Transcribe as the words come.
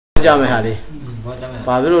Jam Harry.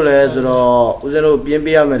 Pavilo so Uzano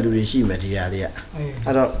Pimpia Melushi Materialia.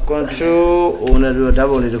 I don't control owner to a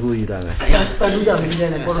double little who you done.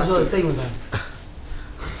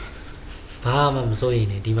 I'm so in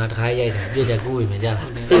it. Demand high, did a good image. I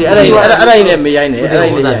didn't me. I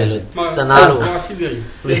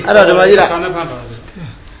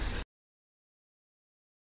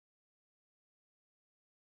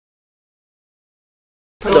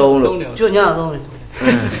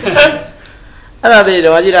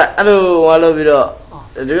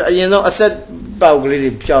know, a set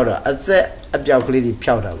Bauglidi powder, a set a Bauglidi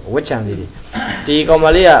powder, which I'm lady. The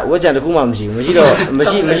Comalia, which are the Kumamsi,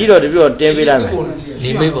 Machino, the view of Tembilame,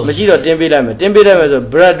 Machino Tembilame, Tembilame is a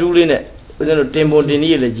Bradulina, within a temple de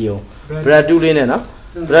Nilagio, Bradulina, no?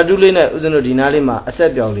 Bradulina, within a Dinalima, a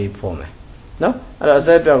set Baugli for me. No? A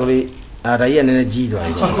set Baugli at a yen and a G, no?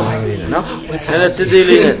 And a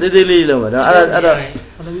Tiddy Loma, no?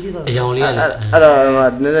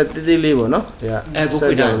 Yeah,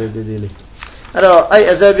 I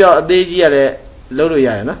as a day, Lodo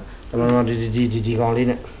Yana,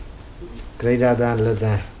 the greater than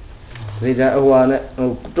Latin. Greater one,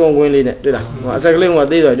 don't win it, do that. Exactly what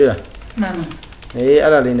they do. Eh, I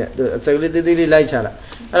don't know, exactly the light salad.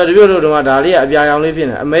 I don't know, Dalia, I only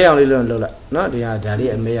pin, I may only learn Lola, not the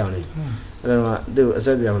Dalia, and may only. I don't know, do a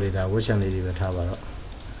Serbian leader, which I need to have a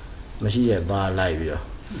machine bar live.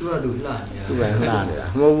 Well,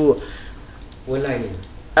 I need.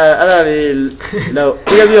 No,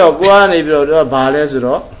 if you're going, if you're a balance at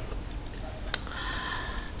all.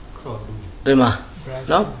 No,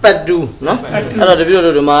 pet do, no? I don't know,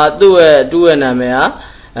 do an amea,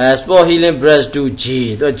 sport healing breast do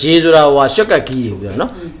G, the G was sugar key, no?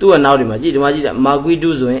 Do an out imagine, Magui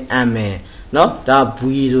do so, ame, no? That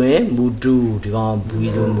Buizo, Mudu, the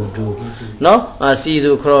Buizo, Mudu, no? I see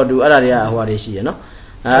the crowd do Araria, what is she, no?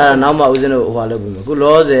 Now my was in a while. Good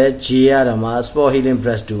laws, Gia, sport healing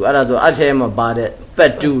breast do. I tell him about it.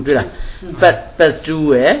 Pet do, pet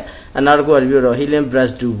do, eh? Another good view of healing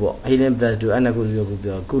breast do, healing breast do, and a good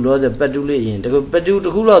view. Good laws, a petuli in the good petu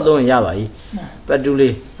to cool out on Yavai.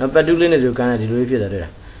 Petuli, no petulin is you can't do if you're there.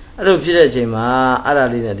 I don't feel that Jema,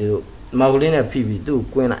 Aralina do. Magulina PB do,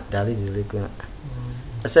 Quina, Dali, Quina.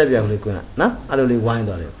 A Sabia Quina, no? I don't leave wine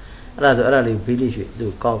on him. Rather, Arali, Billy should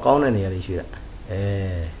do, call any issue.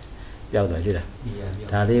 Giao đời chưa đấy,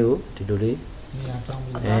 thà liu thì đủ đi,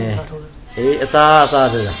 xa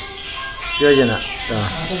rồi, chưa chưa nào, đó,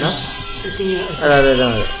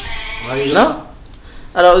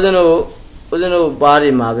 đó, nó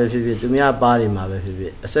bari mà về phía tụi mình bari mà về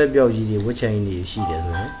phía sẽ biểu gì đi, what change đi, gì đấy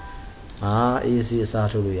rồi, easy xa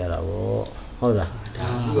thôi rồi là vô,ဟုတ်လား,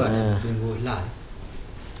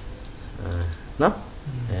 nó,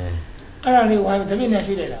 I don't know why the winner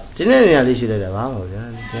should have. Didn't you should have?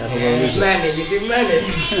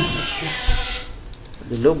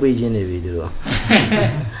 The low beach in the video.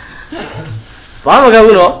 Farmer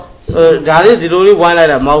Gavuno, Dali did only one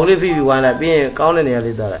like a Mauli people one like being counting a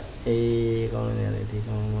little. A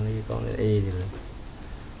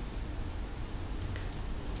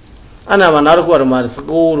and I'm another quarter month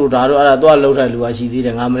go to Dado, do a load of Luashi did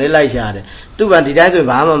and I'm a light yard. 2 and the died with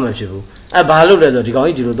Bama people. A balloon that you're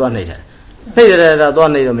going to do one later. Hey, I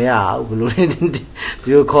don't need a meow.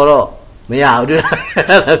 You call me out.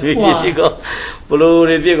 Blue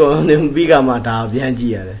Ripigo, the bigger matter,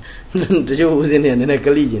 Biangia. The show was in a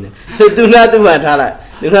collision. Do not do what I like.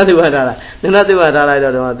 Do not do what I like. Do not do what I like.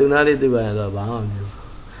 Do not do what I like.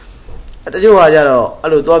 At the show, I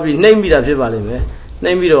don't be named it up.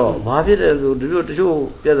 Name it all. Why did you do the show?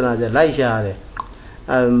 Piazza, like Share.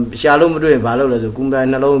 Shalom doing Balo as a Kumba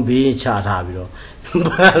and alone being chat habito.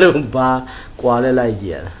 Balloon bar, quale like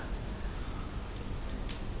here.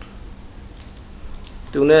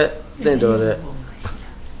 Do not think of it.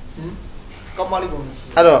 Come on,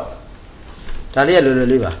 I don't. Talia Lulu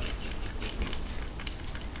Liva.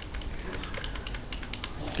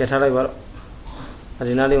 Get her over. I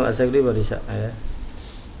did not even a secretary.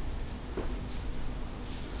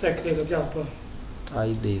 Secretary of Japan.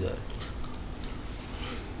 I did that.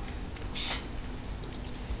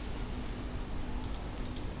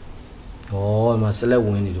 Oh, my select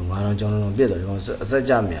winning to my John Bill, such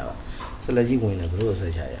a meal. Select you win a gross.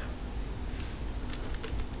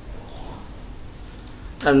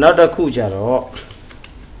 I'm not a Kuja or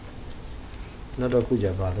not a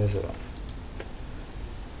Kuja, but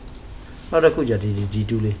not a Kuja did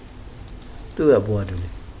duly. To a board duly.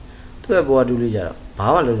 To a board duly.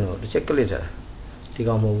 Power, the check later. Take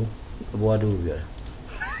on move a board duly.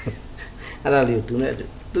 I'll leave 2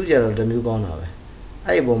 years of the new gone away.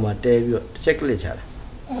 I bought my debut check later.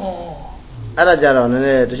 Oh, အဲ့ဒါကြတော့နည်းန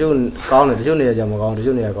ည်းတချို့ကောင်းတယ်တချို့နေရာကြမကောင်းတ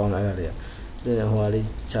ချို့နေရာကောင်းတယ်အဲ့ဒါတွေကဟိုဟာလေး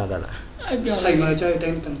ချတတ်လာအဲ့ပြောဆိုင်မှာကြာတို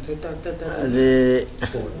င်းတန်တက်ဒီ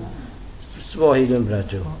sport healing blood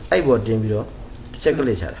အဲ့ပေါ်တင်ပြီးတော့ချက်က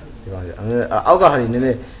လေးချတာဒီပါအောက်ကဟာလေးနည်းန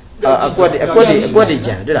ည်းအကွက်တွေ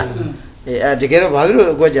ကြံတွေ့လားအဲတကယ်တော့ဘာဖြစ်လို့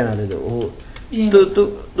အကွက်ကြံတာလဲဆိုဟို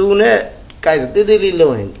သူနဲ့ကြိုက်တေးသေးလေး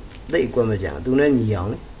လုံးရင်တိတ်အကွက်မကြံသူနဲ့ညီအောင်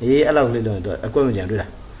လေအေးအဲ့လောက်လေးလုံးရင်သူအကွက်မကြံတွေ့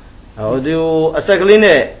လားဟိုသူအဆက်ကလေး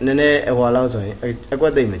နဲ့နည်းနည်းဟိုလောက်ဆိုရင်အကွ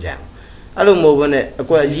က်သိမ့်မကြံအဲ့လိုမဟုတ်ဘဲနဲ့အ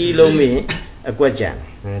ကွက်အကြီးလုံးမင်းအကွက်ကြံ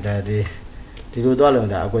ဒါဒီလိုသွားလုံး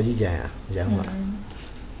ဒါအကွက်ကြီးကြံရကြံမှာ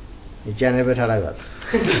ဒီကြံနေပဲထားလိုက်ပါ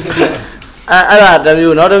အဲ့ဒါတ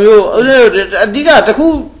မျိုးနောက်တမျိုးအဓိကတခု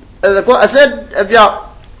ကွက်အဆက်အပြောက်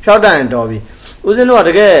ဖြောက်တန်တော်ပြီဦးစင်းတို့က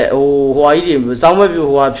တကယ်ဟိုကြီးတွေစောင်းမပြ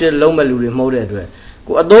ဟိုဟာဖြစ်လုံးမဲ့လူတွေမဟုတ်တဲ့အတွက်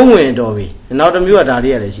ကိုအသုံးဝင်တော်ပြီနောက်တမျိုးကဒါ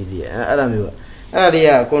လေးရလည်းရှိသေးတယ်အဲ့ဒါမျိုးအဲ့ဒါလေး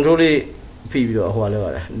က control လေးဖိပြီးတော့ဟိုဟာလောက်ရ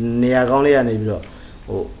တယ်နေရာကောင်းလေးကနေပြီးတော့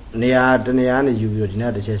ဟိုနေရာတနေရာကနေယူပြီးတော့ဒီ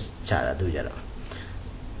နေ့တစ်ချက်ချတာတို့ကြတော့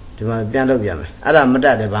ဒီမှာပြန်လုပ်ပြန်မယ်အဲ့ဒါမတ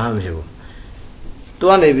က်တယ်ဘာမှမဖြစ်ဘူးသူ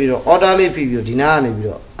ကနေပြီးတော့ order လေးဖိပြီးတော့ဒီနားကနေပြီး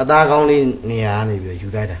တော့အသားကောင်းလေးနေရာကနေပြီးတော့ယူ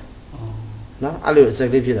လိုက်တာနော်အဲ့လို set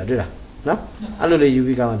လေးဖြစ်တာတွေ့လားနော်အဲ့လိုလေးယူ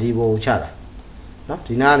ပြီးကောင်းဒီဘောကိုချတာနော်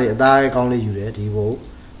ဒီနားကနေအသားကောင်းလေးယူတယ်ဒီဘောကို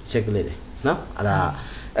check လေးတယ်နော်အဲ့ဒါ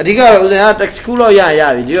အဓိကတော့ဦးဇင်ကတစ်ခုလောက်ရ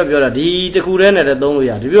ပြီဒီကပြောတာဒီတစ်ခုတည်းနဲ့တည်းသုံးလို့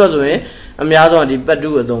ရဒီပြောဆိုရင်အများဆုံးဒီပတ်တူ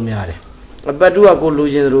အသုံးများတယ်ပတ်တူကကိုလူ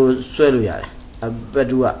ချင်းတို့ဆွဲလို့ရတယ်ပတ်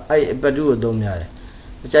တူကအဲ့ပတ်တူအသုံးများတယ်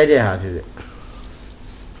မကြိုက်တဲ့ဟာဖြစ်ဖြစ်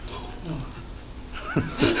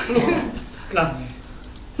ကလ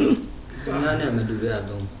န်နားနဲ့မတူရ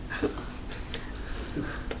တော့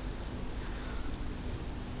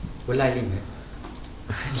ဝလိုက်လိမ့်မယ်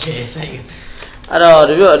လေဆိုင်အဲ့တော့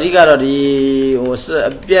ဒီပြောအဓိကတော့ဒီဟို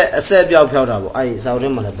အဆက်ပြောက်ဖြောက်တာပေါ့အဲ့ဒီစောက်ထဲ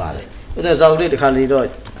မှာလည်းပါတယ်အဲ့ဒါစောက်လေးတစ်ခါလေးတော့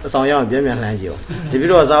အဆောင်ရောက်ပြန်လှမ်းကြည့်အောင်ဒီ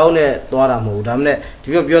ပြီးတော့စောက်နဲ့သွားတာမဟုတ်ဘူးဒါမှမဟုတ်ဒီ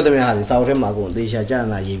ပြောသမျှဟာဒီစောက်ထဲမှာကိုအသေးချာကြာ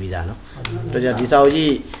နာရေးပြီးသားနော်တော့ကြဒီစောက်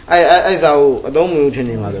ကြီးအဲ့စောက်အသုံးဝင်ထင်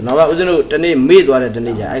နေမှာဆိုနောက်ဦးဇင်းတို့တနေ့မေ့သွားတဲ့တ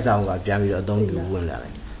နေ့ကျအဲ့စောက်ကပြန်ပြီးတော့အသုံးပြုဝင်လာတ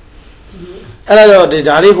ယ်အဲ့ဒါတော့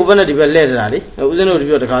ဒါလေးဟိုဘက်နဲ့ဒီဘက်လှည့်ထတာလေဦးဇင်းတို့ဒီ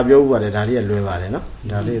ပြောတစ်ခါပြောဥပါတယ်ဒါလေးကလွယ်ပါတယ်နော်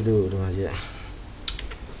ဒါလေးသူ့ဒီမှာကြည့်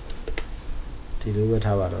ဒီလိုပဲ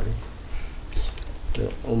ထားပါတော့လေ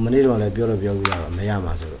ဟိုမနေ့တော့လည်းပြောပြီးတော့မရ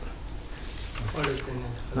မှာဆိုတော့ဟော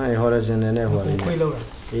ရစင်နဲ့ဟောလေးခွေးလောက်တာ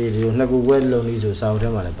အေးဒီလိုနှစ်ခုခွဲလုံးလေးဆိုစာအုပ်ထဲ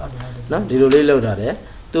မှာလည်းပါနော်ဒီလိုလေးလောက်တာတယ်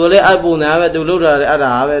သူလည်းအပုံနာပဲသူလောက်တာလည်းအဲ့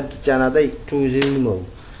ဒါပဲကျန်တာသိထူစင်းမဟုတ်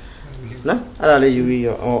ဘူးနော်အဲ့ဒါလေးယူပြီး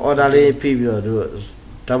တော့အော်ဒါလေးဖိပြီးတော့သူ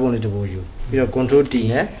ဓာတ်ပုံလေးတစ်ပုံယူပြီးတော့ control T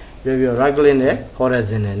နဲ့ပြီးတော့ right click နဲ့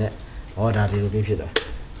horizon နဲ့ဟောဒါဒီလိုလေးဖြစ်တာ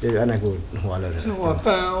ပြီးတော့အဲ့ဒါကိုဟိုလောက်တယ်ဟိုပ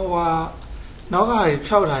န်ဟိုနောက်က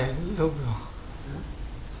ဖြောက်တာလို့ပြော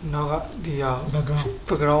နောက်ကဒီဟာ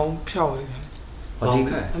background ဖြောက်နေတယ်ဟောဒီက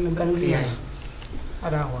ပန်တူလေးရ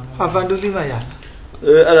အဲ့ဒါဟာပန်တူလေးမရ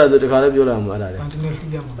အဲ့ဒါဆိုတခါလည်းပြောလိုက်မှာအဲ့ဒါလေပန်တူလေးလှ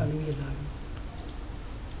ည့်ရမှာပန်တူလေးလာ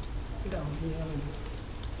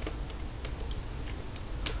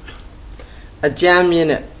အကြမ်းမြင့်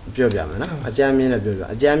နဲ့ပြောပြမယ်နော်အကြမ်းမြင့်နဲ့ပြောပြ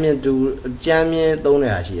အကြမ်းမြင့်သုံး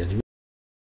တဲ့ဟာရှိတယ်ဒီ